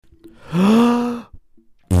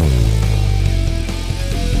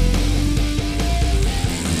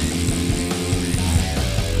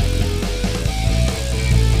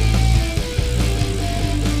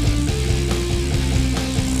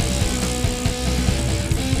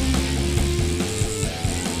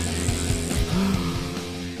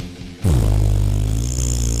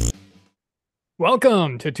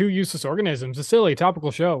Welcome to Two Useless Organisms, a silly topical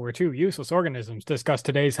show where two useless organisms discuss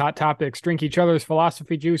today's hot topics, drink each other's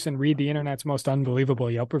philosophy juice, and read the internet's most unbelievable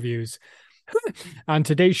Yelp reviews. On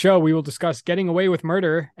today's show, we will discuss getting away with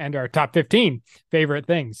murder and our top 15 favorite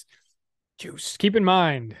things. Juice. Keep in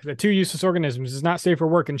mind that Two Useless Organisms is not safe for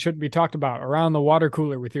work and shouldn't be talked about around the water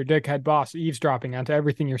cooler with your dickhead boss eavesdropping onto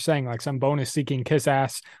everything you're saying like some bonus-seeking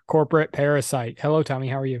kiss-ass corporate parasite. Hello, Tommy.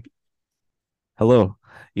 How are you? Hello.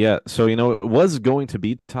 Yeah, so it was going to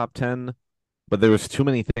be top 10, but there was too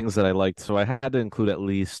many things that I liked, so I had to include at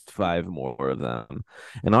least five more of them.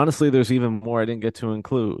 And honestly, there's even more I didn't get to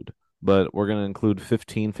include, but we're going to include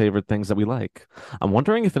 15 favorite things that we like. I'm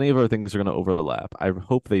wondering if any of our things are going to overlap. I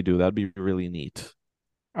hope they do. That'd be really neat.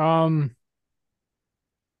 Um,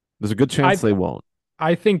 There's a good chance I they won't.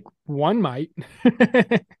 I think one might.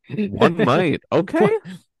 One might. Okay.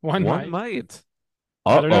 One One might. might.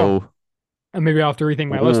 I don't know. Uh-oh. And maybe I'll have to rethink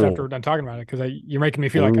my list after we're Oh. done talking about it because you're making me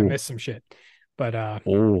feel like I Oh. missed some shit. But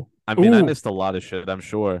Oh. I mean, I ooh, missed a lot of shit, I'm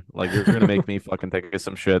sure. Like you're gonna make me fucking think of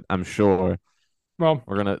some shit, I'm sure. well,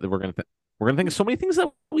 We're gonna think of so many things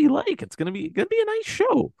that we like. It's gonna be a nice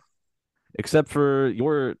show. Except for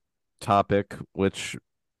your topic, which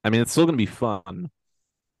I mean it's still gonna be fun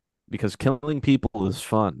because killing people is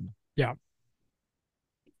fun. yeah,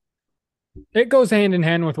 it goes hand in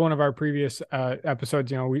hand with one of our previous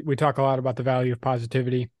episodes. You know, we talk a lot about the value of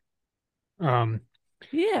positivity. Um,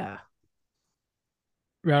 Yeah.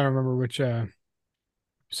 I don't remember which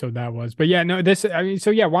episode that was, but yeah, no, this. I mean,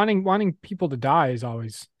 so yeah, wanting people to die is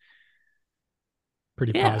always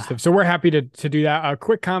pretty Yeah. positive. So we're happy to do that. A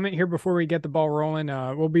quick comment here before we get the ball rolling.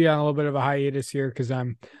 We'll be on a little bit of a hiatus here because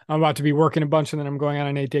I'm about to be working a bunch and then I'm going on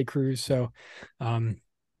an 8-day cruise. So um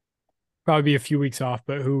probably be a few weeks off,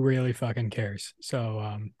 but who really fucking cares?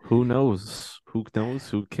 So Who knows? Who knows?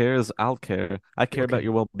 Who cares? I'll care. I care about okay.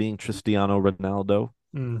 your well-being, Cristiano Ronaldo.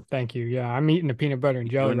 Thank you. Yeah, I'm eating a peanut butter and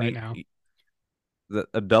You jelly and right you, now.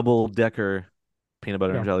 a double-decker peanut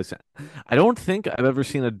butter Yeah. and jelly sandwich. I don't think I've ever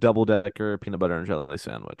seen a double-decker peanut butter and jelly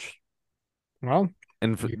sandwich. Well,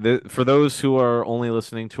 And you, for those who are only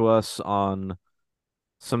listening to us on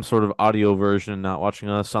some sort of audio version, not watching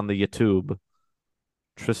us on the YouTube,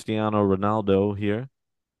 Cristiano Ronaldo here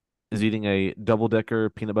is eating a double-decker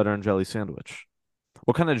peanut butter and jelly sandwich.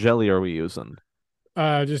 What kind of jelly are we using?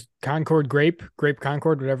 just Concord grape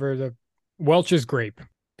Concord, whatever the Welch's grape.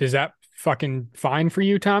 Is that fucking fine for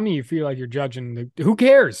you, Tommy? You feel like you're judging the who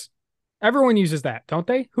cares? Everyone uses that, don't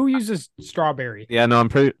they? Who uses strawberry? Yeah, no, I'm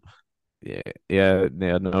pretty. Yeah, yeah.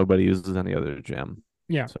 Nobody uses any other jam,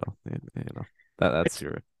 Yeah. so that's It's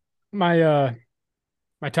your. my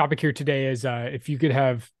my topic here today is if you could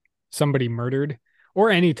have somebody murdered or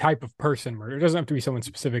any type of person murdered. It doesn't have to be someone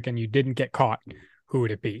specific and you didn't get caught, who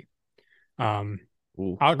would it be? Um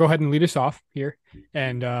Ooh, I'll go ahead and lead us off here.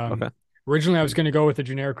 And okay. originally I was going to go with a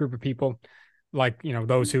generic group of people like, you know,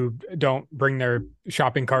 those who don't bring their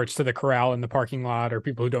shopping carts to the corral in the parking lot or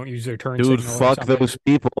people who don't use their turn Dude, signal or fuck something. those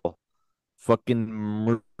people. Fucking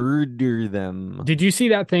murder them. Did you see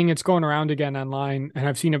that thing? It's going around again online, and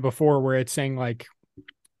I've seen it before where it's saying like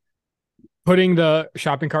putting the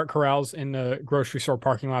shopping cart corrals in the grocery store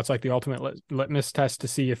parking lots like the ultimate litmus test to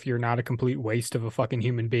see if you're not a complete waste of a fucking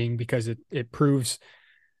human being because it proves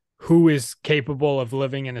who is capable of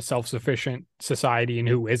living in a self-sufficient society and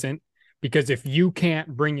who isn't. Because if you can't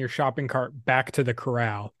bring your shopping cart back to the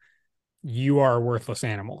corral, you are a worthless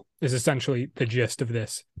animal, is essentially the gist of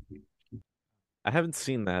this. I haven't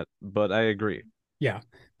seen that, but I agree. Yeah.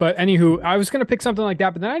 But anywho, I was going to pick something like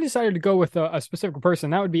that, but then I decided to go with a specific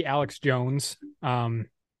person. That would be Alex Jones. Um,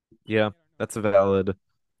 Yeah, that's a valid.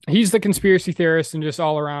 he's the conspiracy theorist and just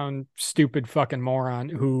all around stupid fucking moron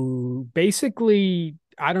who basically,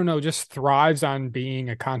 I don't know, just thrives on being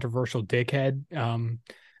a controversial dickhead.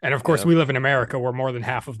 And of course, Yeah, we live in America where more than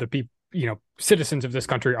half of the people, you know, citizens of this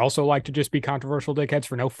country also like to just be controversial dickheads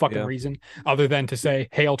for no fucking yeah, reason other than to say,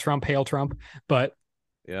 hail Trump, hail Trump. But,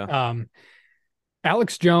 yeah. um,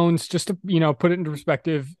 Alex Jones, just to put it into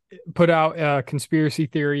perspective, put out a conspiracy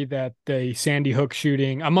theory that the Sandy Hook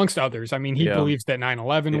shooting, amongst others, I mean, he Yeah, believes that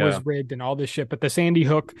 9/11 yeah. was rigged and all this shit, but the Sandy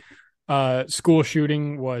Hook school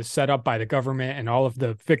shooting was set up by the government, and all of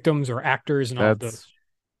the victims are actors, and all of the That's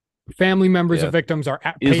family members of yeah. victims are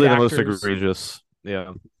paid Easily the most actors. egregious.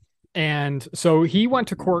 Yeah. And so he went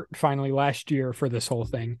to court finally last year for this whole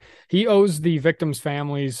thing. He owes the victims'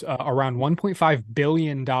 families around $1.5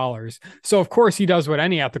 billion. So, of course, he does what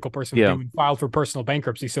any ethical person would Yeah, do and filed for personal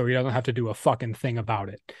bankruptcy so he doesn't have to do a fucking thing about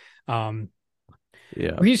it. Um,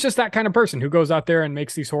 yeah. he's just that kind of person who goes out there and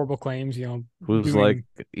makes these horrible claims, Who's like,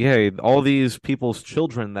 doing. yeah, all these people's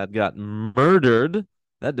children that got murdered,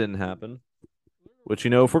 that didn't happen. Which,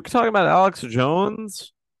 if we're talking about Alex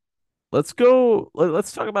Jones, let's talk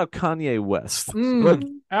about Kanye West.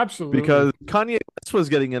 Absolutely. Because Kanye West was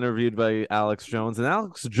getting interviewed by Alex Jones, and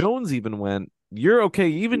Alex Jones even went, "You're okay,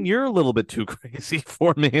 even you're a little bit too crazy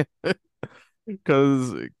for me."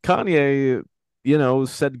 Because Kanye,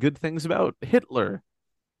 said good things about Hitler.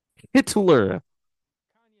 Hitler,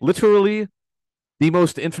 literally the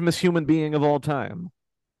most infamous human being of all time.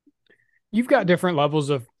 You've got different levels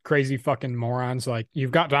of crazy fucking morons. Like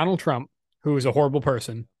you've got Donald Trump, who is a horrible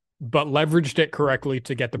person, but leveraged it correctly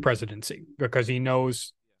to get the presidency because he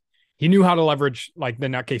knew how to leverage like the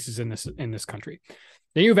nutcases in this country.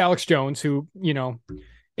 Then you have Alex Jones, who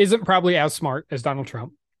isn't probably as smart as Donald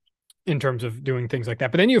Trump in terms of doing things like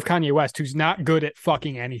that. But then you have Kanye West, who's not good at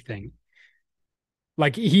fucking anything.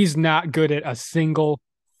 Like he's not good at a single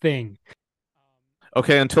thing.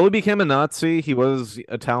 Okay, until he became a Nazi, he was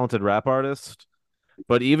a talented rap artist.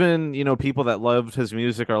 But even, people that loved his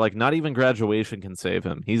music are like, not even graduation can save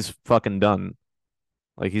him. He's fucking done.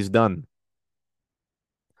 Like he's done.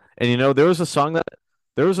 And there was a song that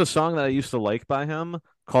I used to like by him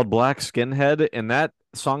called Black Skinhead, and that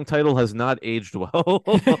song title has not aged well.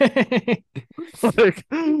 Like,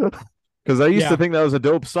 because I used to Yeah. think that was a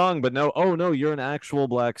dope song, but no, oh no, you're an actual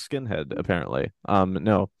black skinhead, apparently.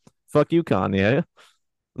 No. Fuck you, Kanye.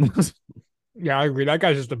 Yeah, I agree. That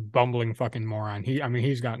guy's just a bumbling fucking moron.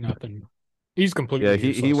 He's got nothing. He's completely Yeah, he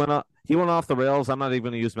useless. went off the rails. I'm not even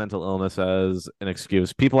gonna use mental illness as an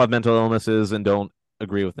excuse. People have mental illnesses and don't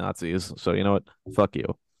agree with Nazis. So you know what? Fuck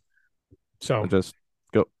you. So Just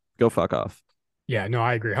go fuck off. yeah, no,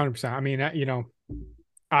 I agree 100%.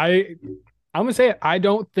 I I'm gonna say it. I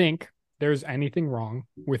don't think there's anything wrong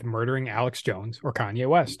with murdering Alex Jones or Kanye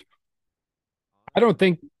West. I don't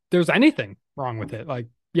think there's anything wrong with it. Like,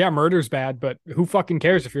 yeah, murder's bad, but who fucking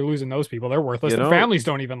cares if you're losing those people? They're worthless. You Their know, families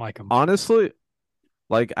don't even like them. honestly,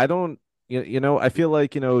 like I don't I feel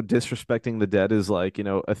like, disrespecting the dead is like,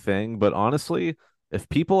 a thing, but honestly, if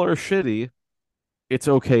people are shitty, it's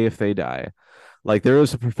okay if they die. Like there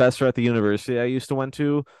was a professor at the university I used to went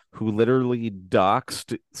to who literally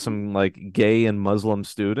doxed some like gay and Muslim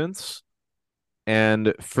students.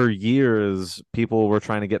 And for years, people were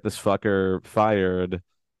trying to get this fucker fired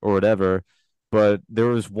or whatever. But there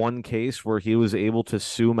was one case where he was able to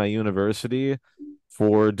sue my university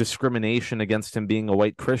for discrimination against him being a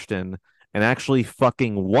white Christian and actually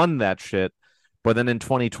fucking won that shit. But then in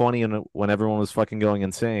 2020, and when everyone was fucking going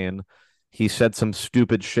insane, he said some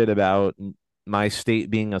stupid shit about my state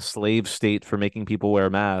being a slave state for making people wear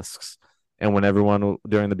masks. And when everyone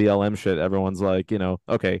during the BLM shit, everyone's like,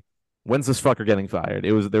 okay, when's this fucker getting fired?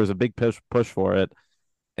 There was a big push for it.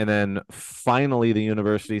 And then finally the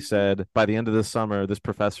university said by the end of this summer, this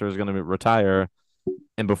professor is going to retire.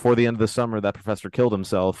 And before the end of the summer, that professor killed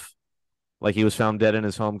himself. Like he was found dead in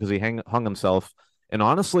his home because he hung himself. And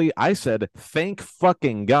honestly, I said, thank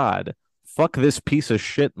fucking God. Fuck this piece of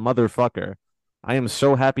shit motherfucker. I am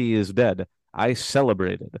so happy he is dead. I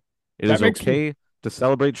celebrated. It That is makes me okay to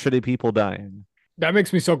celebrate shitty people dying. that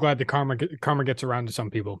makes me so glad that karma gets around to some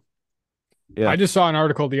people. I Yeah. just saw an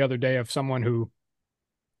article the other day of someone who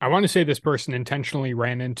I want to say this person intentionally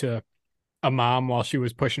ran into a mom while she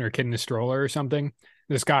was pushing her kid in a stroller or something.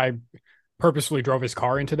 This guy purposefully drove his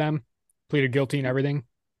car into them, pleaded guilty and everything.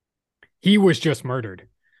 He was just murdered,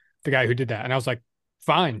 the guy who did that. And I was like,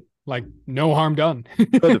 fine, like no harm done.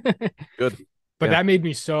 Good. Good. But Yeah. that made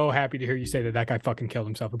me so happy to hear you say that guy fucking killed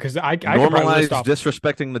himself because I could probably Normalize list off,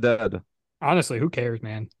 disrespecting the dead. honestly, who cares,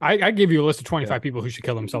 man? I give you a list of Yeah. 25 people who should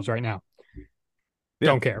kill themselves right now. Yeah.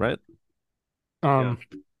 Don't care. Right. Yeah. Um,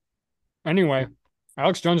 anyway,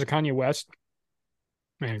 Alex Jones and Kanye West,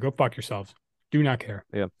 man, go fuck yourselves. Do not care.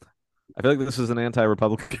 Yeah. I feel like this is an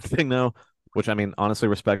anti-Republican thing now, which I mean, honestly,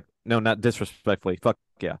 respect. No, not disrespectfully. Fuck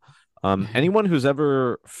yeah. Anyone who's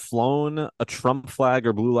ever flown a Trump flag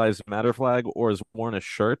or Blue Lives Matter flag or has worn a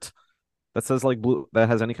shirt that says like blue that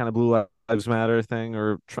has any kind of Blue Lives Matter thing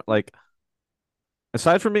or like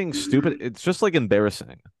aside from being stupid, it's just like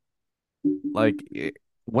embarrassing. Like,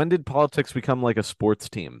 when did politics become like a sports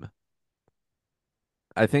team?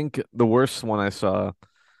 I think the worst one I saw,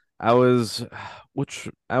 I was,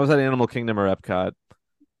 I was at Animal Kingdom or Epcot.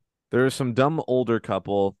 There was some dumb older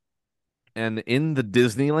couple, and in the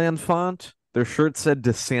Disneyland font, their shirt said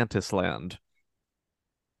DeSantis land,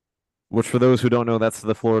 which for those who don't know, that's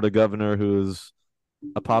the Florida governor who's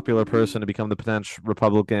a popular person to become the potential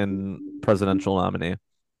Republican presidential nominee.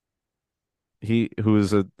 He who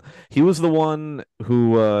is a he was the one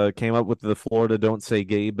who came up with the Florida Don't Say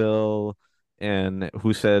Gay bill, and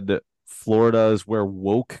who said Florida is where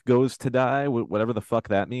woke goes to die, whatever the fuck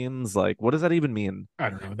that means. Like, what does that even mean? I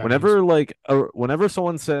don't know what that means. Whenever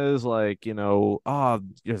someone says like, you're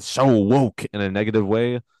so woke in a negative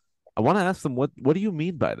way, I want to ask them what do you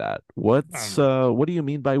mean by that? I don't know. What do you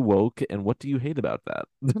mean by woke, and what do you hate about that?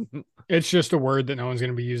 It's just a word that no one's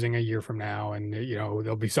going to be using a year from now, and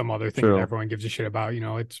there'll be some other thing that True. everyone gives a shit about.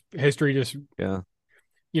 It's history. Just Yeah.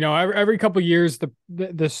 every couple of years,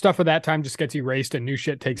 the stuff of that time just gets erased, and new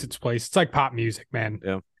shit takes its place. It's like pop music, man.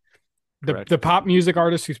 Yeah. The Correct. the pop music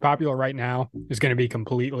artist who's popular right now is going to be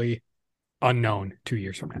completely unknown 2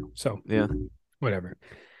 years from now. So Yeah. whatever.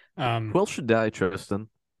 Who else should die, Tristan?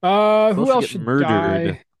 Who Who should else get should murdered?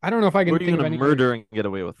 die? I don't know if I Who can are you think of gonna any other murder and get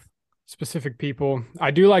away with? specific people.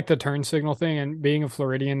 I do like the turn signal thing, and being a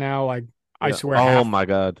Floridian now, like I Yeah. swear Oh my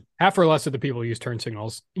God. half or less of the people use turn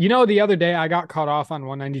signals. The other day I got caught off on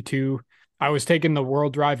 192. I was taking the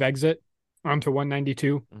World Drive exit onto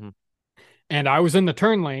 192, Hmm. and I was in the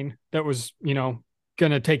turn lane that was,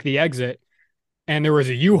 gonna take the exit, and there was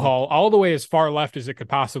a Hmm. U-Haul all the way as far left as it could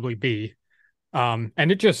possibly be. And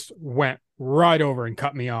it just went right over and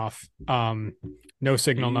cut me off. No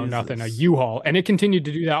signal, no nothing, a Jesus. U-Haul. And it continued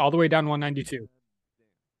to do that all the way down 192.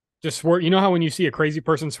 Just swerve. You know how when you see a crazy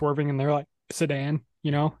person swerving and they're like sedan,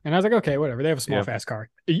 And I was like, okay, whatever. They have a small, Yeah. fast car.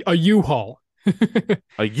 A U-Haul.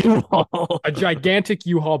 A U-Haul. A gigantic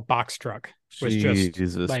U-Haul box truck was just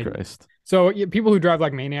Jesus like, Christ. so people who drive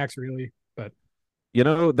like maniacs, really. But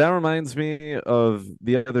That reminds me of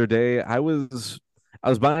the other day. I was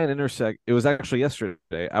by an intersect. It was actually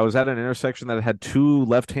yesterday. I was at an intersection that had two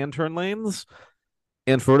left-hand turn lanes,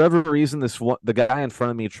 and for whatever reason, the guy in front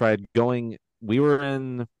of me tried going. We were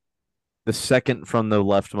in the second from the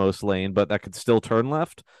leftmost lane, but that could still turn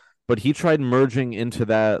left. But he tried merging into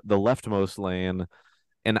the leftmost lane,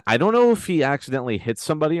 and I don't know if he accidentally hit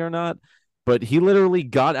somebody or not, but he literally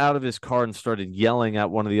got out of his car and started yelling at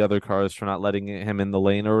one of the other cars for not letting him in the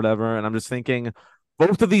lane or whatever. And I'm just thinking,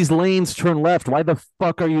 both of these lanes turn left. Why the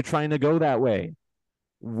fuck are you trying to go that way?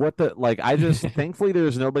 What the like? I just thankfully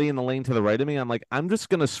there's nobody in the lane to the right of me. I'm like, I'm just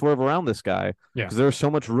gonna swerve around this guy yeah, because there's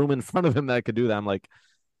so much room in front of him that I could do that. I'm like,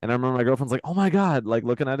 and I remember my girlfriend's like, "Oh my God," like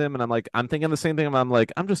looking at him, and I'm like, I'm thinking the same thing. I'm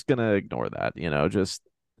like, I'm just gonna ignore that, just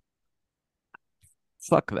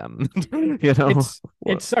fuck them,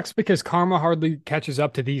 it sucks because karma hardly catches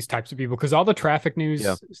up to these types of people because all the traffic Yeah.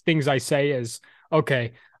 news things I say is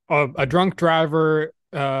okay, a drunk driver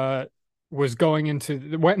went into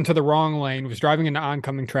the wrong lane, was driving into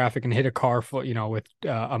oncoming traffic and hit a car full, with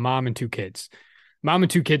a mom and two kids. Mom and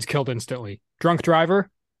two kids killed instantly. Drunk driver,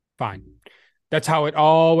 fine. That's how it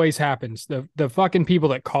always happens. The fucking people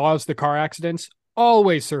that cause the car accidents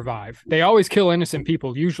always survive. They always kill innocent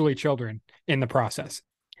people, usually children, in the process.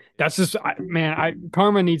 That's just man.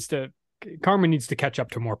 Karma needs to catch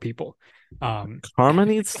up to more people. Karma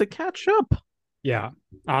needs to catch up. Yeah,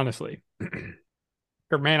 honestly.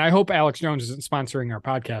 Or man, I hope Alex Jones isn't sponsoring our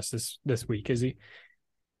podcast this week. Is he?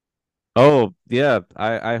 Oh yeah,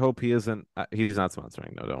 I hope he isn't. He's not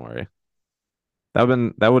sponsoring. No, don't worry. That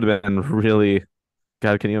would have been really.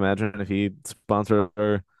 God, can you imagine if he sponsored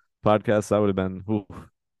our podcast? That would have been. Ooh.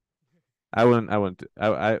 I wouldn't. I wouldn't.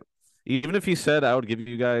 I even if he said I would give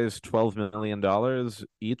you guys $12 million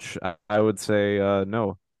each, I would say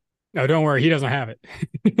no. No, don't worry. He doesn't have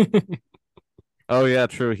it. Oh yeah,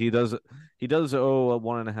 true. He does. He does owe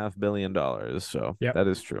 $1.5 billion. So Yep. that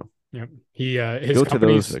is true. Yep. He his Go to those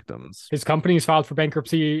company's victims. his company's filed for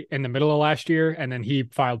bankruptcy in the middle of last year, and then he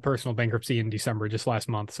filed personal bankruptcy in December, just last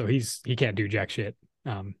month. So he can't do jack shit.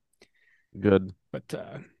 Good. But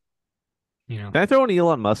Can I throw an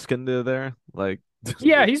Elon Musk into there? Like,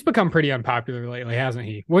 yeah, he's become pretty unpopular lately, hasn't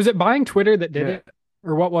he? Was it buying Twitter that did yeah. it,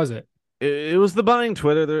 or what was it? It was the buying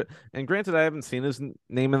Twitter there. And granted, I haven't seen his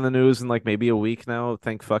name in the news in like maybe a week now.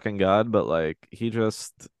 Thank fucking God. But like, he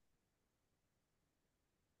just,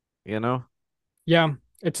 you know, Yeah,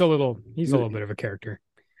 he's a little bit of a character.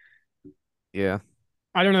 yeah,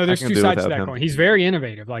 I don't know. I There's can two do sides to without that him. coin. He's very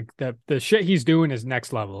innovative. Like the shit he's doing is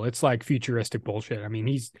next level. It's like futuristic bullshit. I mean,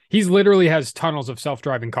 he's literally has tunnels of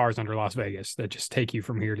self-driving cars under Las Vegas that just take you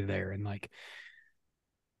from here to there, and like,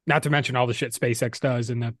 not to mention all the shit SpaceX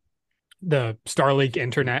does and the Starlink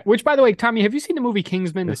internet. Which, by the way, Tommy, have you seen the movie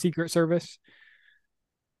Kingsman: Yeah. The Secret Service?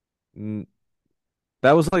 Mm,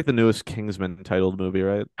 That was like the newest Kingsman titled movie,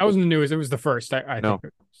 right? That wasn't the newest. It was the first. I No,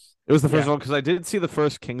 think. It was the first Yeah. one because I did see the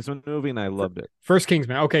first Kingsman movie and I loved it. First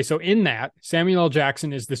Kingsman. Okay, so in that, Samuel L.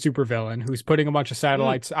 Jackson is the supervillain who's putting a bunch of Mm,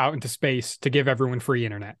 satellites out into space to give everyone free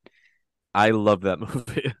internet. I love that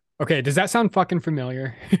movie. Okay, does that sound fucking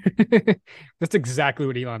familiar? That's exactly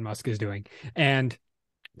what Elon Musk is doing. And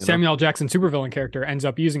You know, Samuel L. Jackson, supervillain character, ends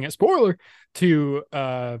up using it, spoiler, to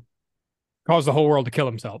cause the whole world to kill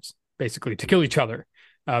themselves, basically, to kill each other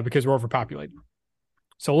because we're overpopulated.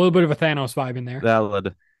 So a little bit of a Thanos vibe in there.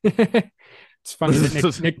 valid. It's funny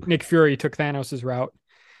that Nick Fury took Thanos's route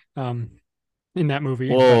um, in that movie.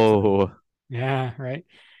 Whoa. Yeah, right.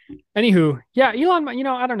 Anywho, yeah, Elon,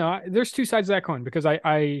 I don't know. There's two sides of that coin because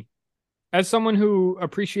I as someone who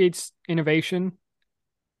appreciates innovation,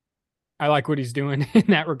 I like what he's doing in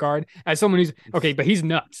that regard. As someone who's okay, but he's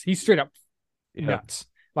nuts. He's straight up Yeah. nuts.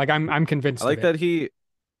 Like I'm convinced I like of it. that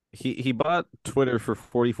he bought Twitter for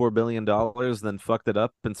 $44 billion, then fucked it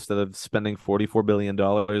up instead of spending $44 billion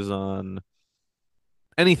on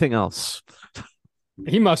anything else.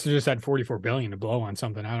 He must have just had 44 billion to blow on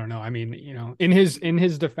something. I don't know. I mean, in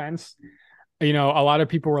his defense, a lot of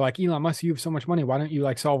people were like, Elon Musk, you have so much money. Why don't you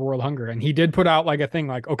like solve world hunger? And he did put out like a thing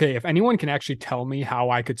like, okay, if anyone can actually tell me how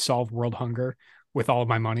I could solve world hunger with all of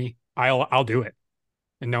my money, I'll do it.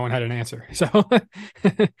 And no one had an answer. So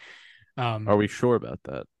Are we sure about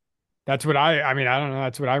that? that's what I mean, I don't know.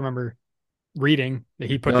 That's what I remember reading that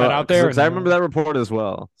he put that No, out there. because I remember that report as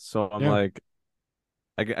well. So I'm Yeah. like,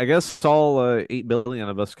 I guess all 8 billion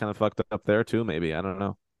of us kind of fucked up there too. Maybe I don't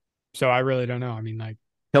know. So I really don't know. I mean, like,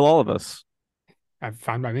 Kill all of us. I'm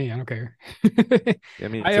fine by me. I don't care. Yeah,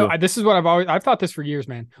 me too. This is what I've thought this for years,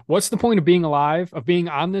 man. What's the point of being alive, of being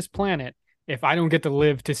on this planet, if I don't get to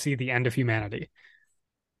live to see the end of humanity?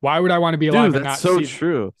 Why would I want to be alive Dude, and that's not so see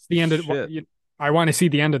true. the end of? Shit. I want to see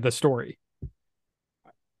the end of the story.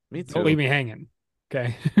 Me Don't leave too. me hanging.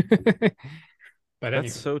 Okay. But That's anyway,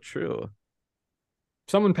 so true.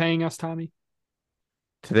 someone paying us, Tommy.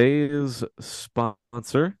 Today's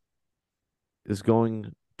sponsor is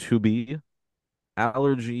going to be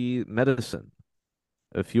allergy medicine.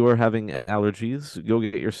 If you are having allergies, go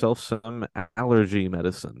get yourself some allergy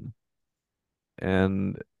medicine.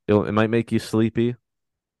 And it might make you sleepy,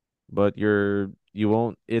 but you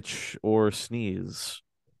won't itch or sneeze.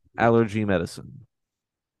 Allergy medicine.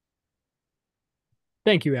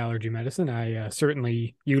 Thank you, Allergy Medicine. I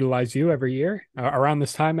certainly utilize you every year. Around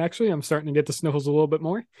this time, actually, I'm starting to get the sniffles a little bit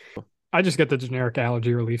more. I just get the generic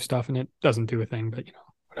allergy relief stuff, and it doesn't do a thing, but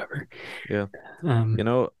whatever. Yeah. Um, You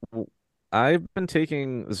know, I've been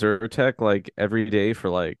taking Zyrtec like every day for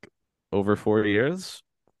like over 4 years.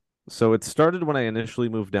 So it started when I initially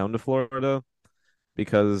moved down to Florida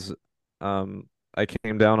because I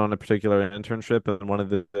came down on a particular internship and one of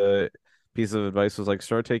the pieces of advice was like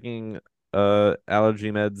start taking allergy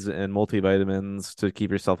meds and multivitamins to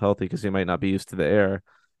keep yourself healthy because you might not be used to the air.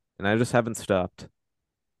 And I just haven't stopped.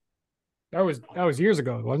 that was years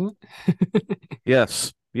ago, wasn't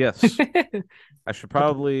Yes, yes. it? I should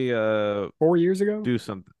probably 4 years ago? do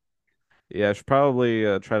something. Yeah, I should probably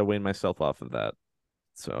try to wean myself off of that.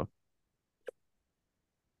 So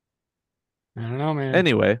I don't know, man.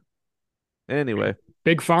 anyway,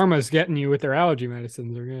 Big Pharma's getting you with their allergy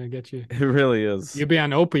medicines. They're gonna get you. it really is. You'll be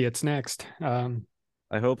on opiates next.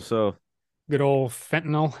 I hope so. Good old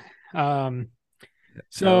fentanyl. Um,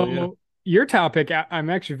 Hell yeah. so your topic, I'm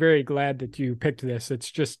actually very glad that you picked this.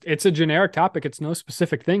 It's a generic topic. It's no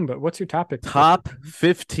specific thing, but what's your topic? Top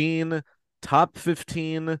 15, top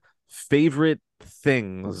 15 favorite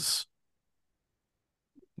things.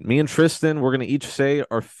 Me and Tristan, we're gonna each say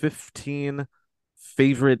our 15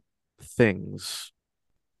 favorite things.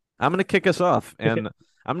 I'm gonna kick us off, and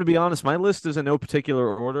I'm gonna be honest. My list is in no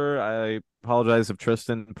particular order. I apologize if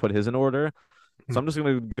Tristan put his in order, so I'm just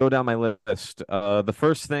gonna go down my list. The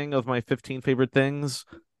first thing of my 15 favorite things,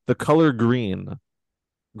 the color green.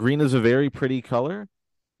 Green is a very pretty color.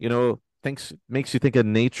 Thinks makes you think of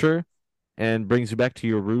nature and brings you back to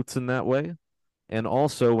your roots in that way. And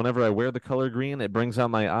also, whenever I wear the color green, it brings out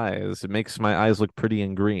my eyes. It makes my eyes look pretty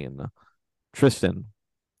and green. Tristan,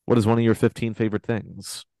 what is one of your 15 favorite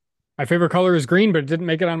things? My favorite color is green, but it didn't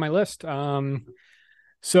make it on my list.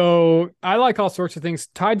 So I like all sorts of things.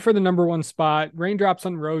 Tied for the number one spot: raindrops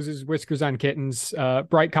on roses, whiskers on kittens,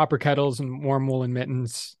 bright copper kettles and warm woolen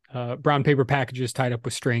mittens, brown paper packages tied up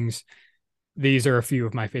with strings. These are a few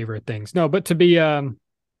of my favorite things. No, but that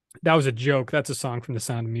was a joke. That's a song from The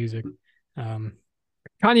Sound of Music.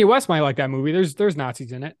 Kanye West might like that movie. There's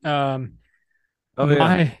Nazis in it. Oh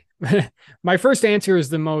yeah. My my first answer is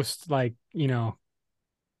the most like,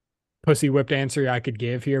 pussy whipped answer I could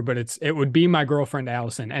give here, but it would be my girlfriend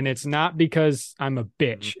Allison, and it's not because I'm a Mhm.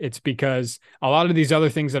 bitch. It's because a lot of these other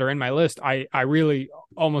things that are in my list, I really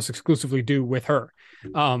almost exclusively do with her.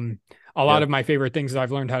 Um, a lot Yeah. of my favorite things that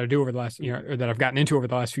I've learned how to do over the last, or that I've gotten into over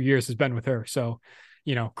the last few years has been with her. So,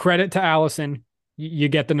 credit to Allison. You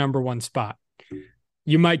get the number one spot.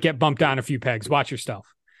 You might get bumped down a few pegs. Watch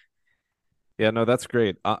yourself. Yeah, no, that's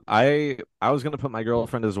great. I was gonna put my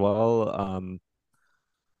girlfriend as well.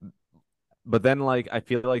 But then like I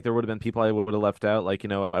feel like there would have been people I would have left out. Like,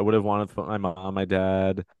 I would have wanted to put my mom, my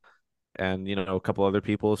dad, and a couple other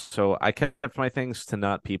people. So I kept my things to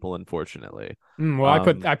not people, unfortunately. Well, I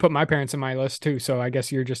put Um, I put my parents in my list too, so I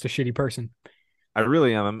guess you're just a shitty person. I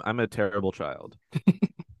really am. I'm a terrible child.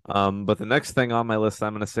 But the next thing on my list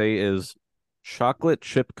I'm gonna say is chocolate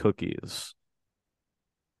chip cookies.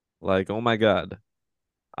 Like, oh my God,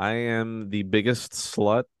 I am the biggest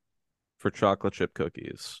slut for chocolate chip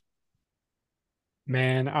cookies.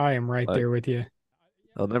 Man, I am right Like, there with you.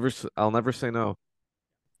 I'll never say no.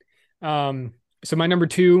 Um, so my number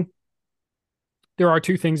two, there are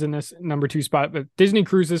two things in this number two spot, but Disney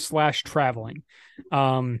cruises slash traveling.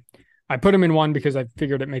 Um, I put them in one because I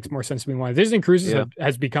figured it makes more sense to me. One, Disney cruises Yeah.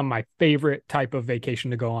 has become my favorite type of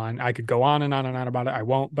vacation to go on. I could go on and on and on about it. I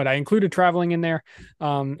won't, but I included traveling in there.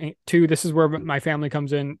 Two, this is where my family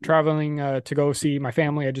comes in. Traveling to go see my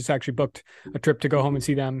family. I just actually booked a trip to go home and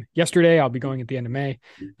see them yesterday. I'll be going at the end of May.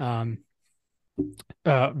 Um,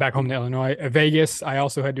 back home to Illinois. Vegas, I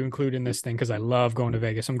also had to include in this thing because I love going to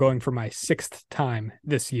Vegas. I'm going for my sixth time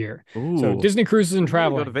this year. So Ooh, Disney cruises and you're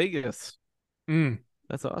gonna go to traveling. Vegas. Mm.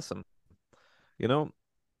 That's awesome. You know,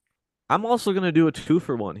 I'm also gonna do a two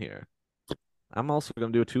for one here. I'm also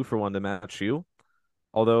gonna do a two for one to match you.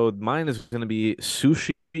 Although mine is gonna be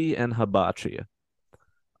sushi and hibachi.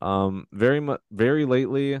 Very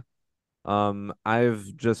lately,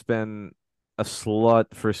 I've just been a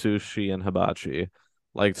slut for sushi and hibachi.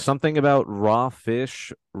 Like something about raw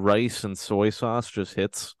fish, rice, and soy sauce just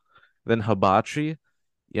hits. Then hibachi,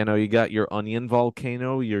 you got your onion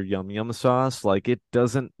volcano, your yum yum sauce. Like it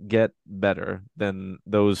doesn't get better than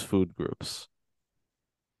those food groups.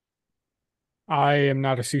 I am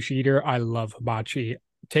not a sushi eater. I love hibachi.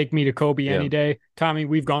 Take me to Kobe Yeah, any day. Tommy,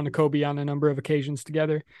 we've gone to Kobe on a number of occasions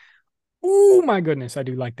together. Oh my goodness, I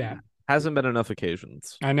do like that. hasn't been enough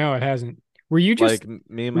occasions. I know it hasn't. Were you just Like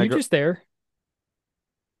me and were my you girl. just there?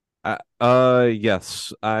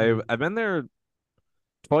 Yes, I've Mm. I've been there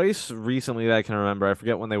twice recently that I can remember. I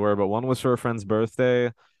forget when they were, but one was for a friend's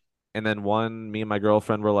birthday, and then one, me and my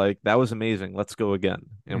girlfriend were like, "That was amazing. Let's go again,"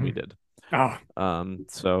 and we Mhm. did. Oh,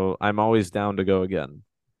 So I'm always down to go again.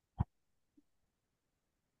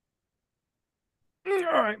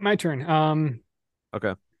 all right, my turn.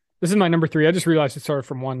 Okay, This is my number three. I just realized it started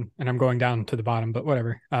from one and I'm going down to the bottom, but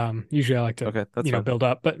whatever. Usually I like to, okay, that's fine. build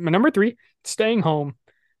up. But my number three, staying home.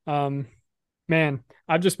 Um, man,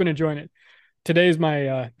 I've just been enjoying it. Today is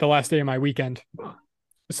my the last day of my weekend.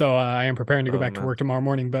 So I am preparing to go Oh back to man, work tomorrow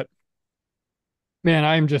morning. But man,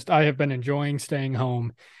 I have been enjoying staying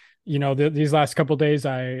home. These last couple of days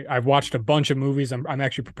I've watched a bunch of movies. I'm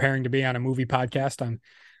actually preparing to be on a movie podcast. I'm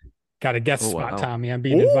got a guest oh spot, wow, Tommy. I'm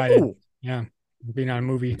being invited. oh Yeah, being on a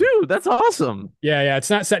movie. dude, that's awesome. Yeah, yeah, it's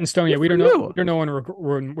not set in stone yet. Good We for don't know. you. We don't know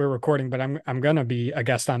when we're recording, but I'm gonna be a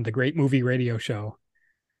guest on the Great Movie Radio Show,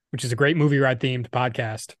 which is a great movie ride themed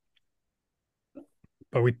podcast.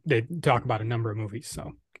 But they talk about a number of movies.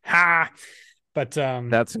 So ha. But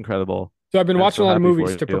That's incredible. so I've been I'm watching so a lot of happy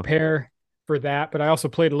movies for to you. prepare for that. But I also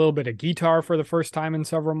played a little bit of guitar for the first time in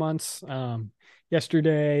several months.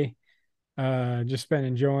 Yesterday, just been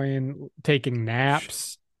enjoying taking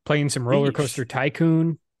naps, playing some Roller Coaster Sheesh.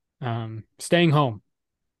 Tycoon, staying home.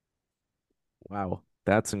 Wow,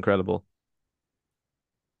 that's incredible.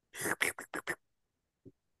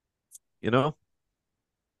 You know,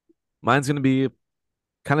 mine's gonna be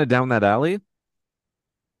kind of down that alley.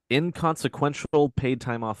 Inconsequential paid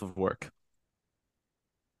time off of work.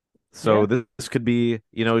 Yeah. So this could be,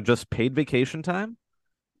 just paid vacation time,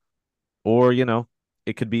 or,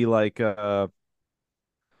 it could be like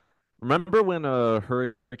remember when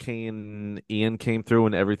Hurricane Ian came through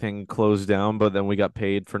and everything closed down, but then we got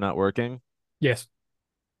paid for not working? Yes.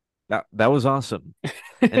 That was awesome.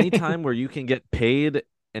 Anytime where you can get paid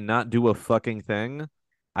and not do a fucking thing,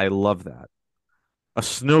 I love that. A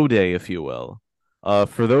snow day, if you will.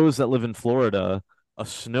 For those that live in Florida, a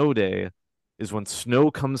snow day is when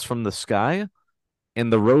snow comes from the sky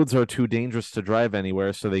and the roads are too dangerous to drive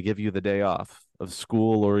anywhere, so they give you the day off of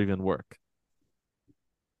school or even work.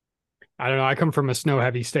 I don't know. I come from a snow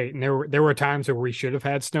heavy state, and there were times where we should have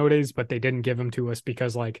had snow days, but they didn't give them to us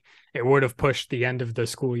because like it would have pushed the end of the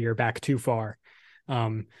school year back too far.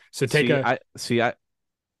 So take See, a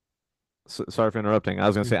sorry for interrupting. I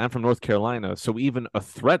was going to say I'm from North Carolina, so even a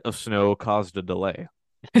threat of snow caused a delay.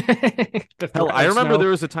 the Hell, threat I of remember snow. there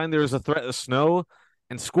was a time there was a threat of snow,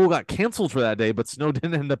 and school got canceled for that day, but snow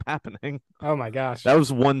didn't end up happening. Oh my gosh. That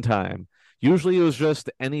was one time. Usually, it was just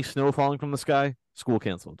any snow falling from the sky, school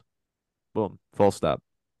canceled. Boom, full stop.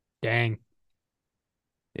 Dang.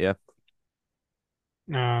 Yeah.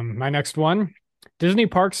 My next one, Disney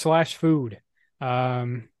park slash food.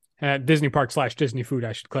 Um, Disney park slash Disney food,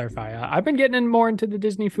 I should clarify. I've been getting in more into the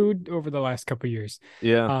Disney food over the last couple of years.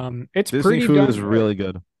 Yeah. It's Disney pretty food darn is really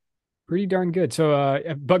good. pretty darn good. So,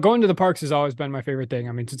 but going to the parks has always been my favorite thing.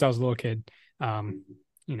 I mean, since I was a little kid, um,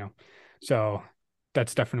 you know, so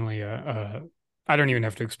that's definitely I don't even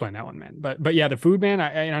have to explain that one, man. But yeah, the food, man.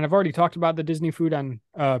 And I've already talked about the Disney food on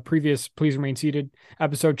previous Please Remain Seated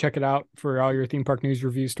episode. Check it out for all your theme park news,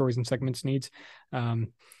 reviews, stories, and segments needs.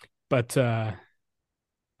 But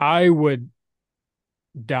I would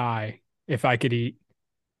die if I could eat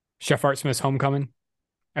Chef Art Smith's Homecoming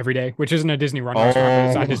every day, which isn't a Disney run restaurant, but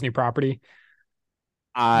it's on Oh, Disney property.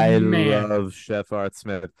 I Man, love Chef Art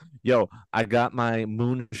Smith. Yo, I got my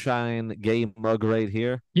moonshine gay mug right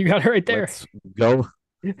here. you got it right there. Let's go.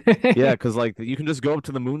 Yeah, because like you can just go up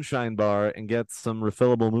to the moonshine bar and get some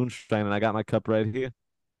refillable moonshine, and I got my cup right here.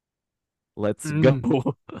 Let's Mm,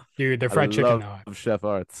 go. dude, the I fried chicken love though. Chef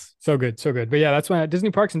Arts. So good, so good. But yeah, that's why Disney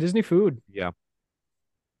parks and Disney food. Yeah.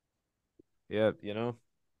 Yeah,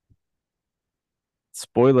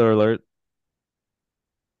 spoiler alert,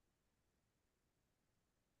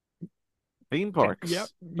 theme Okay. Yep.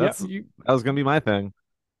 parks. Yep. That was gonna be my thing.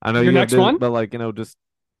 I know Your you have next this, one? but like, just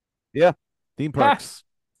yeah, theme Ha. parks.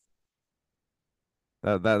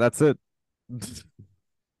 That's it.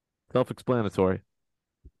 Self-explanatory.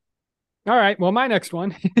 All right. Well, my next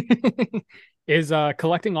one is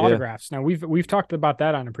collecting Yeah. autographs. Now we've talked about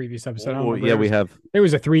that on a previous episode. I don't Oh, remember. yeah, we have. It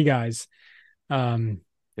was a three guys.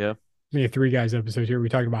 Yeah. Maybe a three guys episode here. We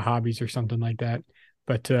talked about hobbies or something like that.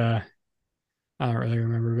 But I don't really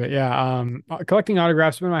remember. But yeah, collecting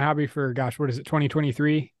autographs has been my hobby for gosh, what is it,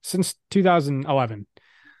 2023? Since 2011.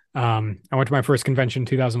 I went to my first convention in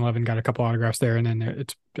 2011, got a couple autographs there, and then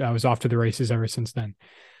I was off to the races ever since then.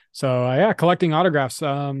 So yeah, collecting autographs.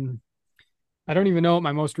 I don't even know what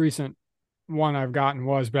my most recent one I've gotten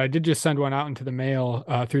was, but I did just send one out into the mail,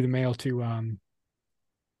 through the mail to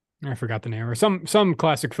I forgot the name, or some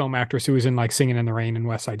classic film actress who was in like Singing in the Rain and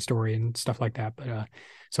West Side Story and stuff like that. But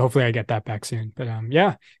so hopefully I get that back soon. But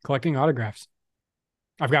yeah, collecting autographs.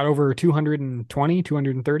 I've got over 220,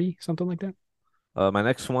 230, something like that. My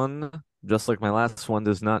next one, just like my last one,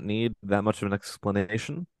 does not need that much of an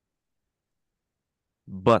explanation.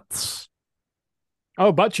 Butts.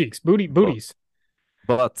 Oh, butt cheeks, Bu- booties.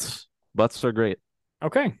 Butts. Butts are great.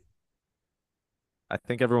 Okay. I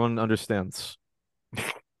think everyone understands.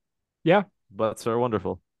 Yeah. Butts are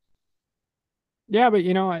wonderful. Yeah, but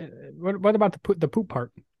what about the poop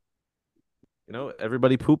part?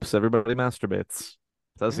 Everybody poops, everybody masturbates.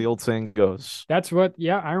 As Yeah. the old saying goes. That's what,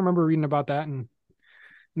 yeah, I remember reading about that in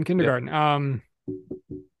Yep. kindergarten.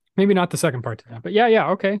 Maybe not the second part to that, but yeah,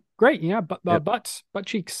 okay. Great. Yeah, Yep. butts, butt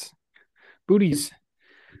cheeks, booties,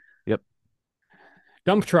 Yep.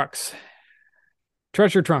 dump trucks,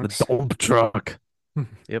 treasure The trunks. dump truck.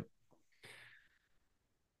 Yep.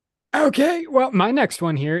 Okay, well, my next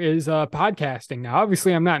one here is podcasting. Now,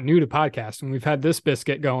 obviously, I'm not new to podcasting. We've had this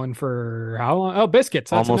biscuit going for how long? Oh,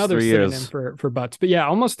 biscuits. That's Almost another 3 years. synonym for butts. But yeah,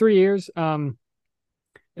 almost 3 years.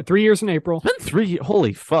 3 years in April. It's been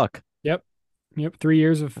holy fuck. Yep. Yep. 3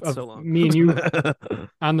 years That's of so long. me and you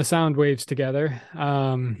on the sound waves together.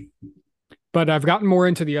 But I've gotten more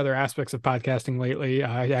into the other aspects of podcasting lately.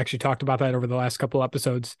 I actually talked about that over the last couple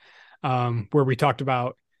episodes, where we talked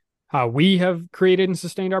about how we have created and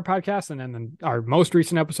sustained our podcast. And then in our most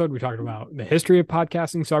recent episode, we talked about the history of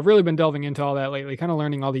podcasting. So I've really been delving into all that lately, kind of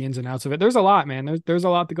learning all the ins and outs of it. There's a lot, man. There's a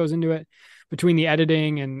lot that goes into it, between the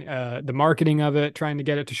editing and the marketing of it, trying to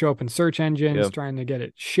get it to show up in search engines, Yeah. trying to get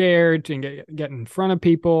it shared and get in front of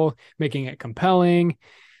people, making it compelling,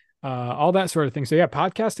 all that sort of thing. So yeah,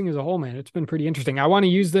 podcasting as a whole, man, it's been pretty interesting. I want to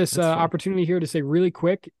use this It's fun. opportunity here to say really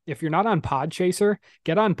quick, if you're not on Podchaser,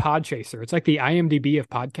 get on Podchaser. It's like the IMDb of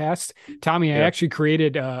podcasts. Tommy, I Yeah. actually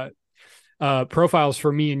created profiles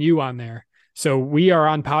for me and you on there. So we are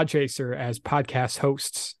on Podchaser as podcast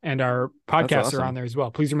hosts, and our That's podcasts are on awesome. there as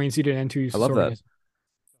well. Please remain seated and to I love that.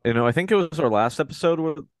 organism. I think it was our last episode.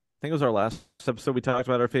 I think it was our last episode we talked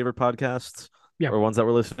about our favorite podcasts. Yeah. or ones that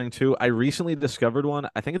we're listening to. I recently discovered one.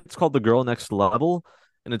 I think it's called The Girl Next Level,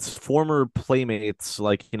 and it's former playmates,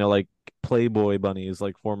 like like Playboy bunnies,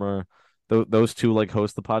 like former those two like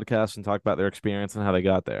host the podcast and talk about their experience and how they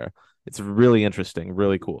got there. It's really interesting,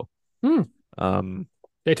 really cool. Hmm. Um,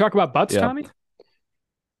 They talk about butts, yeah, Tommy?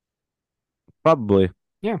 probably.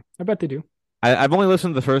 Yeah, I bet they do. I've only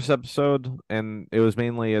listened to the first episode, and it was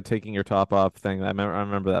mainly a taking your top off thing. I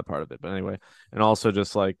remember that part of it, but anyway, and also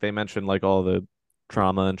just like they mentioned like all the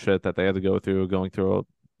trauma and shit that they had to go through going through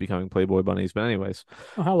becoming Playboy bunnies. But anyways,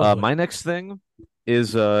 Oh, how lovely. my next thing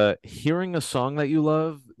is hearing a song that you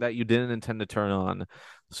love that you didn't intend to turn on.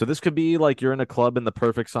 So this could be like you're in a club and the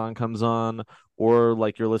perfect song comes on, or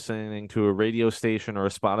like you're listening to a radio station or a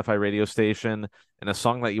Spotify radio station and a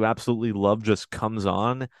song that you absolutely love just comes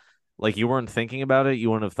on. Like you weren't thinking about it, you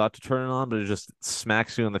wouldn't have thought to turn it on, but it just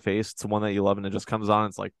smacks you in the face. It's the one that you love and it just comes on.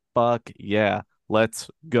 It's like, fuck yeah, let's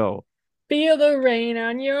go. Feel the rain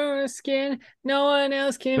on your skin. No one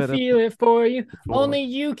else can Better feel it for you. for Only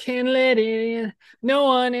you can let it in. No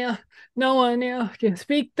one else can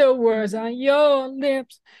speak the words on your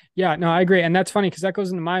lips. Yeah, no, I agree. And that's funny because that goes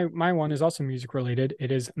into my one is also music related.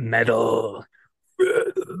 It is metal.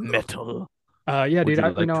 metal. Yeah, Would dude, you I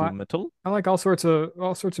you like know to I, metal? I like all sorts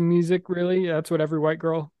of music, really. That's what every white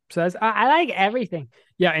girl says. I like everything.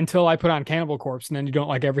 Yeah, until I put on Cannibal Corpse, and then you don't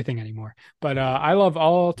like everything anymore. But I love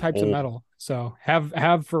all types of Oh, metal. So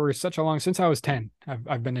have for such a long since I was 10.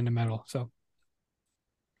 I've been into metal. So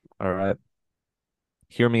all right.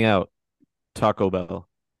 Hear me out. Taco Bell.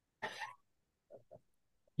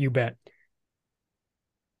 you bet.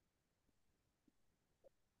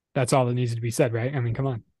 That's all that needs to be said, right? I mean, come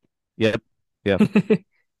on. Yep. Yep.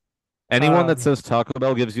 Anyone that Um, says Taco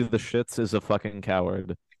Bell gives you the shits is a fucking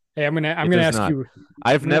coward. hey, I'm It gonna does ask not. you.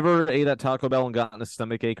 I've I'm gonna never ate at Taco Bell and gotten a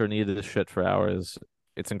stomach ache or needed a shit for hours.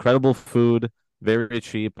 It's incredible food, very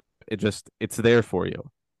cheap. It's there for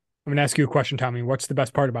you. I'm gonna ask you a question, Tommy. What's the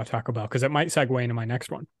best part about Taco Bell? Because it might segue into my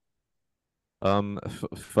next one.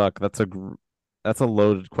 Fuck, that's a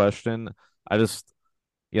loaded question. I just,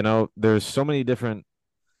 there's so many different.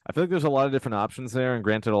 I feel like there's a lot of different options there, and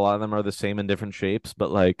granted, a lot of them are the same in different shapes,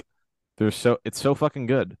 but like, it's so fucking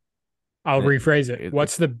good. I'll And rephrase it. it's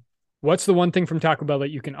What's the one thing from Taco Bell that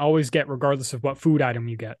you can always get regardless of what food item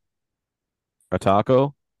you get? a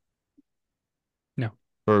taco, No.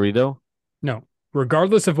 burrito, No.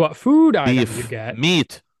 Regardless of what food item you beef, get.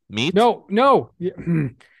 meat, No, no.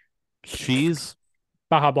 cheese.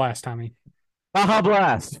 Baja Blast, Tommy. Baja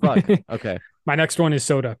Blast. Fuck. Okay. My next one is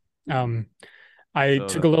soda. Um, I took a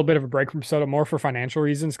Soda. little bit of a break from soda more for financial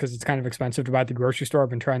reasons because it's kind of expensive to buy at the grocery store. I've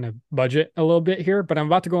been trying to budget a little bit here, but I'm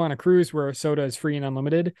about to go on a cruise where soda is free and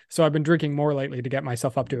unlimited. So I've been drinking more lately to get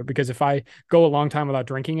myself up to it because if I go a long time without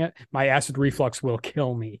drinking it, my acid reflux will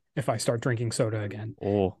kill me if I start drinking soda again.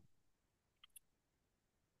 Oh,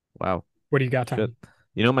 wow. What do you got, Shit.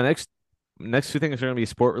 Tommy? My next two things are gonna be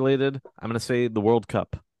sport related. I'm gonna say the World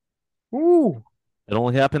Cup. Ooh, It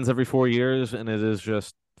only happens every 4 years, and it is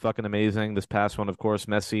just fucking amazing. This past one, of course,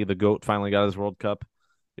 Messi, the GOAT, finally got his World Cup.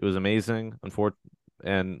 It was amazing.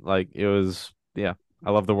 And like it was, yeah.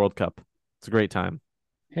 I love the World Cup. It's a great time.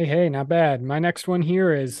 hey, not bad. My next one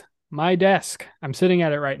here is my desk. I'm sitting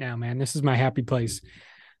at it right now, man. This is my happy place.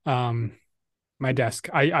 Um, my desk.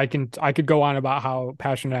 I could go on about how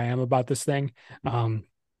passionate I am about this thing.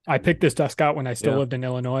 I picked this desk out when I still Yeah. lived in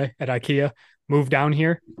Illinois at IKEA, moved down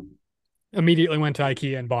here, immediately went to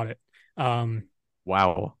IKEA and bought it. Um,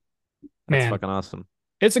 Wow. That's man, fucking awesome.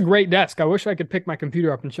 it's a great desk. I wish I could pick my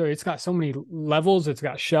computer up and show you. It's got so many levels, it's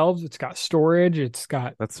got shelves, it's got storage, it's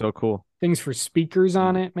got That's so cool. things for speakers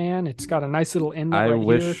on it, man. It's got a nice little inlet I right here,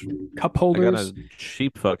 wish cup I got holders. a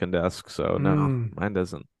cheap fucking desk, so no, Mm, mine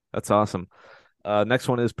doesn't. That's awesome. Next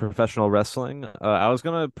one is professional wrestling. I was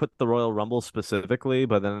gonna put the Royal Rumble specifically,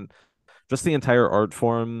 but then just the entire art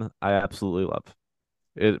form, I absolutely love.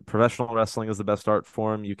 It professional wrestling is the best art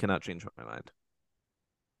form. You cannot change my mind.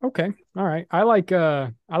 okay. All right. I like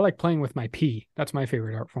playing with my pee. That's my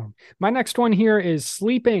favorite art form. My next one here is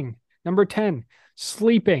sleeping. Number 10,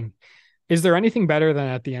 sleeping. Is there anything better than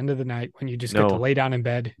at the end of the night when you just get to No, lay down in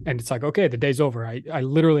bed and it's like, okay, the day's over. I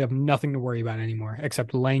literally have nothing to worry about anymore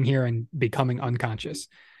except laying here and becoming unconscious.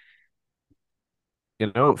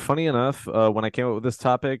 funny enough, when I came up with this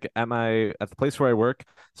topic at the place where I work,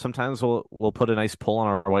 sometimes we'll put a nice poll on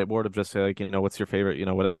our whiteboard of just say like, what's your favorite,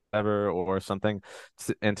 whatever or something.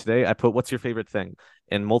 And today I put what's your favorite thing,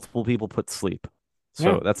 and multiple people put sleep. Yeah.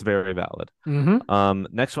 So that's very valid. Mm-hmm.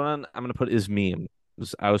 Next one I'm gonna put is memes.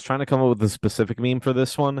 I was trying to come up with a specific meme for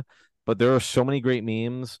this one, but there are so many great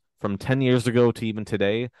memes from 10 years ago to even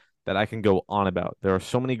today that I can go on about. There are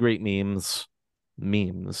so many great memes.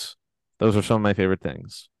 memes. Those are some of my favorite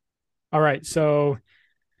things. All right, so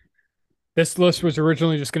this list was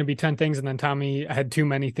originally just going to be 10 things, and then Tommy had too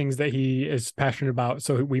many things that he is passionate about,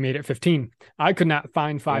 so we made it 15. I could not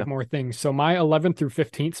find five more things. So my 11th through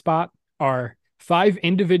 15th spot are 5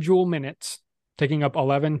 individual minutes, taking up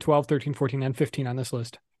 11, 12, 13, 14, and 15 on this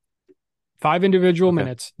list. 5 individual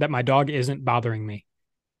minutes that my dog isn't bothering me.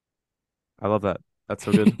 I love that. That's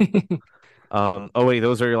so good. Oh, wait,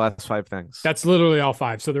 those are your last 5 things. That's literally all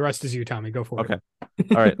 5. So the rest is you, Tommy. Go for it. Okay.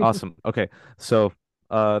 All right. Awesome. Okay. So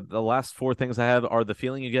the last 4 things I have are the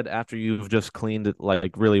feeling you get after you've just cleaned it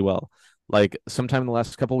like really well. Like sometime in the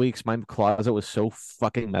last couple of weeks, my closet was so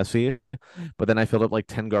fucking messy, but then I filled up like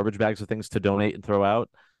 10 garbage bags of things to donate and throw out.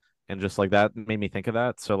 And just like that made me think of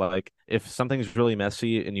that. So like if something's really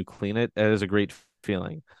messy and you clean it, it is a great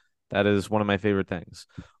feeling. That is one of my favorite things.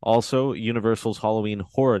 Also, Universal's Halloween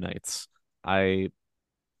Horror Nights. That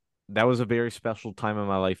was a very special time in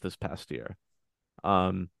my life this past year.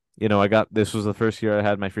 This was the first year I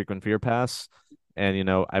had my frequent fear pass, and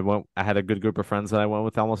I had a good group of friends that I went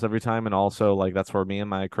with almost every time, and also like that's where me and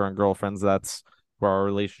my current girlfriends, that's where our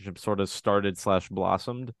relationship sort of started /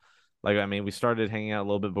 blossomed. Like, I mean, we started hanging out a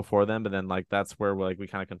little bit before then, but then like that's where we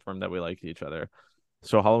kind of confirmed that we liked each other.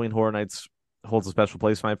 So Halloween Horror Nights holds a special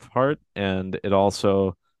place in my heart, and it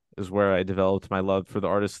also is where I developed my love for the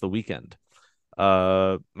artist The Weeknd.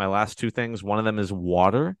 My last 2 things, one of them is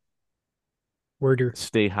water. Worder.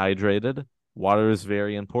 Stay hydrated. Water is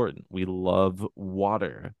very important. We love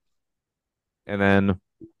water. And then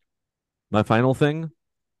my final thing,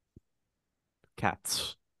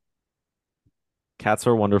 cats. Cats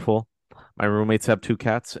are wonderful. My roommates have 2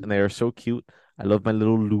 cats, and they are so cute. I love my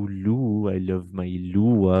little Lulu. I love my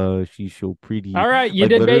Lua. She's so pretty. All right, you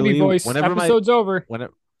did baby voice. Episode's over.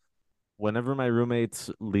 Whenever my roommates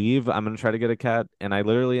leave, I'm gonna try to get a cat, and I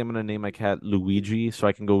literally am gonna name my cat Luigi so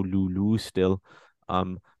I can go Lulu still.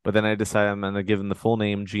 But then I decide I'm gonna give him the full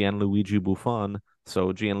name Gianluigi Buffon.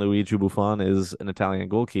 So Gianluigi Buffon is an Italian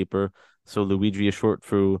goalkeeper. So Luigi is short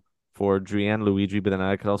for Gianluigi, but then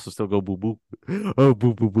I could also still go Boo Boo. Oh,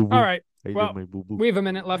 Boo Boo Boo Boo. All right. Well, we have a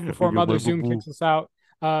minute left before Mother Zoom kicks us out.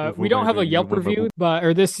 We don't have a Yelp review,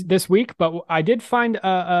 this week, but I did find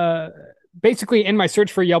basically in my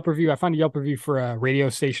search for a Yelp review, I found a Yelp review for a radio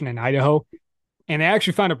station in Idaho, and I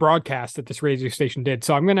actually found a broadcast that this radio station did.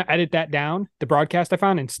 So I'm going to edit that down, the broadcast I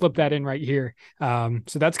found, and slip that in right here.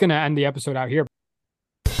 So that's going to end the episode out here.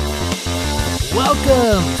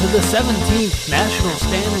 Welcome to the 17th National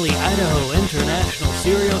Stanley Idaho International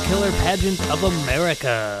Serial Killer Pageant of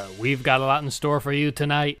America. We've got a lot in store for you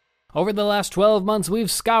tonight. Over the last 12 months, we've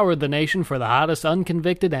scoured the nation for the hottest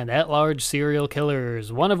unconvicted and at-large serial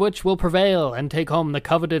killers, one of which will prevail and take home the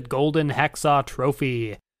coveted Golden Hacksaw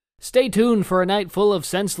Trophy. Stay tuned for a night full of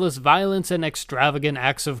senseless violence and extravagant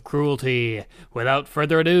acts of cruelty. Without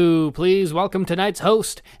further ado, please welcome tonight's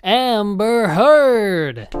host, Amber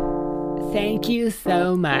Heard. Thank you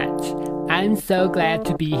so much. I'm so glad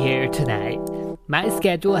to be here tonight. My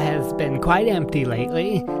schedule has been quite empty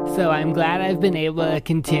lately, so I'm glad I've been able to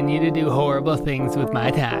continue to do horrible things with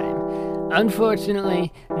my time.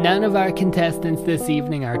 Unfortunately, none of our contestants this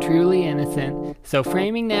evening are truly innocent, so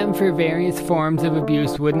framing them for various forms of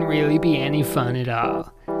abuse wouldn't really be any fun at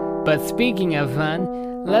all. But speaking of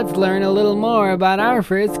fun, let's learn a little more about our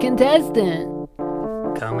first contestant.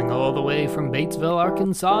 Coming all the way from Batesville,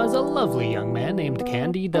 Arkansas is a lovely young man named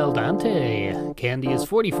Candy Del Dante. Candy is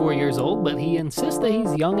 44 years old, but he insists that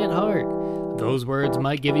he's young at heart. Those words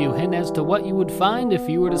might give you a hint as to what you would find if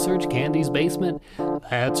you were to search Candy's basement.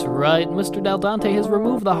 That's right, Mr. Del Dante has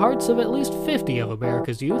removed the hearts of at least 50 of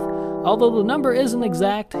America's youth. Although the number isn't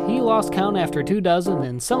exact, he lost count after 24,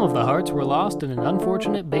 and some of the hearts were lost in an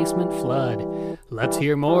unfortunate basement flood. Let's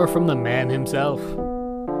hear more from the man himself.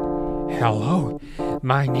 Hello,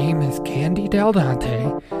 my name is Candy Del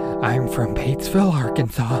Dante. I'm from Batesville,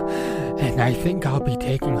 Arkansas, and I think I'll be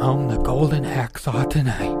taking home the Golden Hacksaw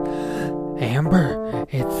tonight. Amber,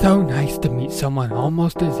 it's so nice to meet someone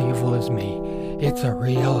almost as evil as me. It's a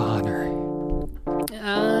real honor.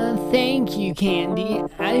 Thank you, Candy.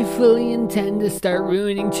 I fully intend to start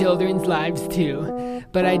ruining children's lives too,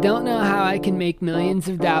 but I don't know how I can make millions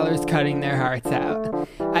of dollars cutting their hearts out.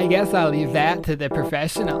 I guess I'll leave that to the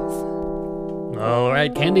professionals. All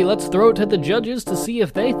right, Candy, let's throw it to the judges to see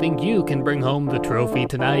if they think you can bring home the trophy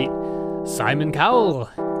tonight. Simon Cowell.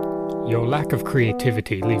 Your lack of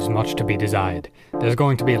creativity leaves much to be desired. There's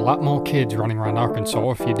going to be a lot more kids running around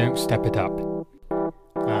Arkansas if you don't step it up.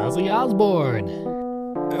 Ozzy Osbourne.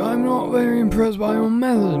 I'm not very impressed by your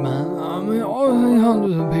methods, man. I mean, obviously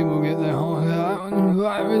hundreds of people get their hearts out, and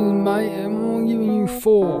that is, mate, I'm only giving you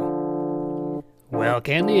 4. Well,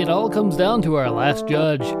 Candy, it all comes down to our last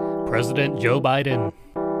judge, President Joe Biden.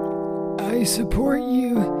 I support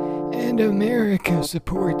you, and America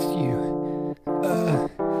supports you.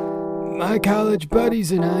 My college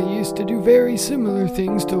buddies and I used to do very similar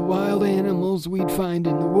things to wild animals we'd find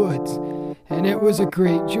in the woods, and it was a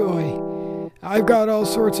great joy. I've got all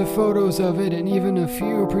sorts of photos of it and even a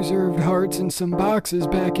few preserved hearts in some boxes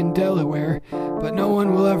back in Delaware, but no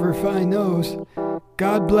one will ever find those.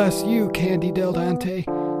 God bless you, Candy Del Dante,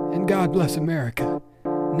 and God bless America.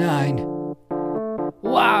 9.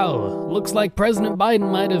 Wow, looks like President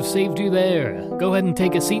Biden might have saved you there. Go ahead and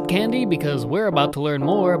take a seat, Candy, because we're about to learn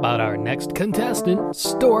more about our next contestant,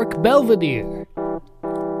 Stork Belvedere.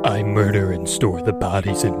 I murder and store the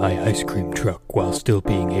bodies in my ice cream truck while still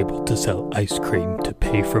being able to sell ice cream to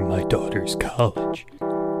pay for my daughter's college.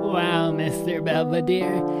 Wow, Mr.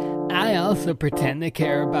 Belvedere. I also pretend to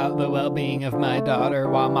care about the well-being of my daughter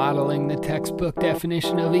while modeling the textbook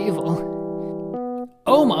definition of evil.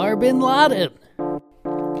 Omar bin Laden.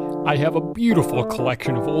 I have a beautiful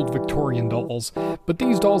collection of old Victorian dolls, but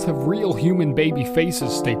these dolls have real human baby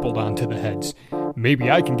faces stapled onto the heads.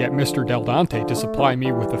 Maybe I can get Mr. Del Dante to supply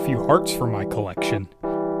me with a few hearts for my collection.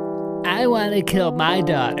 I want to kill my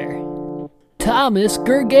daughter. Thomas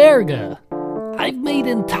Gergerga. I've made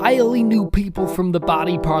entirely new people from the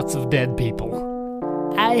body parts of dead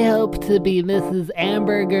people. I hope to be Mrs.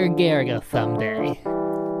 Amber Gergerga someday.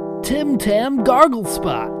 Tim Tam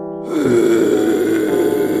Garglespot.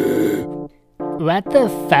 What the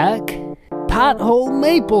fuck? Pothole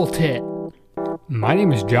Maple Tit. My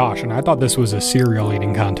name is Josh, and I thought this was a cereal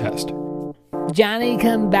eating contest. Johnny,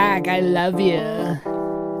 come back. I love you.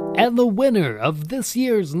 And the winner of this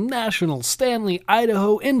year's National Stanley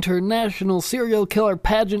Idaho International Serial Killer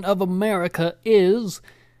Pageant of America is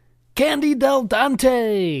Candy Del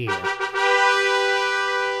Dante.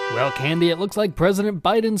 Well, Candy, it looks like President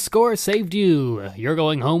Biden's score saved you. You're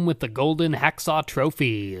going home with the Golden Hacksaw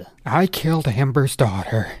Trophy. I killed Amber's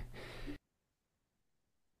daughter.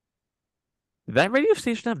 Did that radio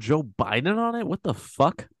station have Joe Biden on it? What the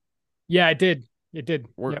fuck? Yeah, it did. It did.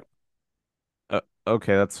 Yep.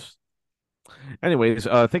 Okay, that's... Anyways,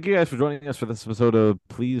 thank you guys for joining us for this episode of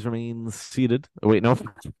Please Remain Seated. Oh, wait, no.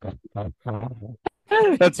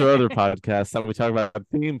 That's our other podcast that we talk about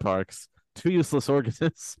theme parks. 2 useless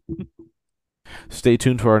organisms. Stay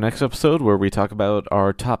tuned for our next episode where we talk about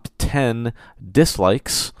our top 10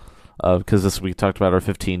 dislikes, because this week we talked about our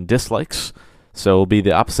 15 dislikes. So it'll be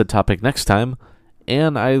the opposite topic next time.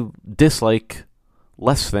 And I dislike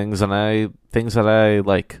less things than things that I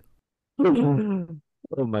like.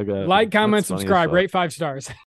 Oh my god. Like, comment, subscribe, rate 5 stars.